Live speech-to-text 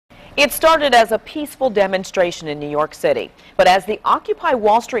It started as a peaceful demonstration in New York City, but as the Occupy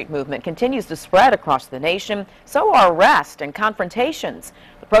Wall Street movement continues to spread across the nation, so are arrests and confrontations.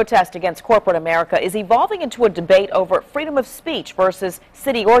 The protest against corporate America is evolving into a debate over freedom of speech versus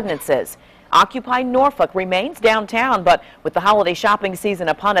city ordinances. Occupy Norfolk remains downtown, but with the holiday shopping season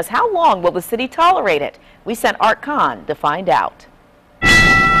upon us, how long will the city tolerate it? We sent Art Kahn to find out.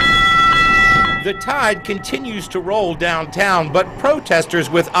 The tide continues to roll downtown, but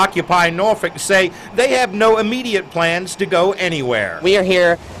protesters with Occupy Norfolk say they have no immediate plans to go anywhere. We are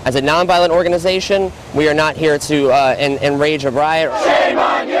here as a nonviolent organization. We are not here to enrage a riot. Shame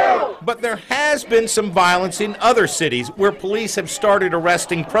on you! But there has been some violence in other cities where police have started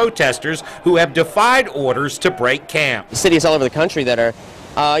arresting protesters who have defied orders to break camp. Cities all over the country that are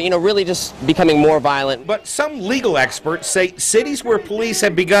really just becoming more violent. But some legal experts say cities where police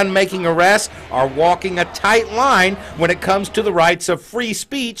have begun making arrests are walking a tight line when it comes to the rights of free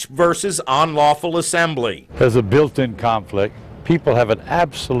speech versus unlawful assembly. There's a built-in conflict. People have an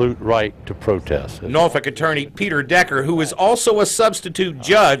absolute right to protest. Norfolk attorney Peter Decker, who is also a substitute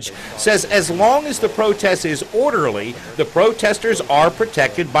judge, says as long as the protest is orderly, the protesters are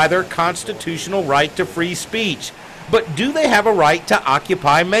protected by their constitutional right to free speech. But do they have a right to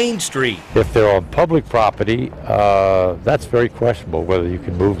occupy Main Street? If they're on public property, that's very questionable whether you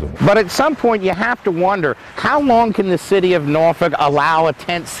can move them. But at some point you have to wonder, how long can the city of Norfolk allow a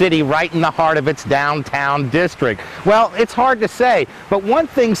tent city right in the heart of its downtown district? Well, it's hard to say, but one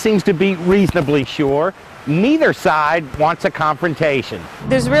thing seems to be reasonably sure. Neither side wants a confrontation.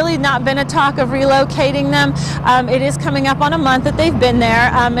 There's really not been a talk of relocating them. It is coming up on a month that they've been there,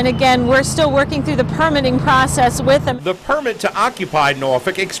 and again, we're still working through the permitting process with them. The permit to occupy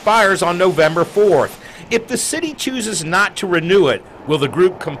Norfolk expires on November 4th. If the city chooses not to renew it, will the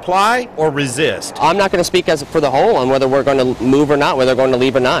group comply or resist? I'm not going to speak for the whole on whether we're going to move or not, whether we're going to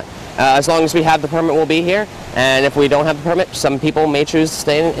leave or not. As long as we have the permit, we'll be here. And if we don't have the permit, some people may choose to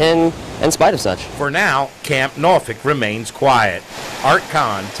stay in spite of such. For now, Camp Norfolk remains quiet. Art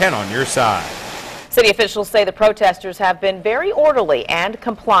Kahn, 10 on your side. City officials say the protesters have been very orderly and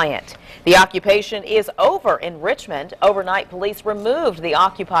compliant. The occupation is over in Richmond. Overnight, police removed the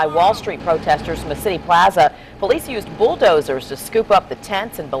Occupy Wall Street protesters from the city plaza. Police used bulldozers to scoop up the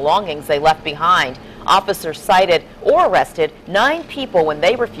tents and belongings they left behind. Officers cited or arrested 9 people when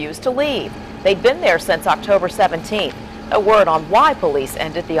they refused to leave. They'd been there since October 17th. No word on why police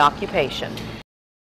ended the occupation.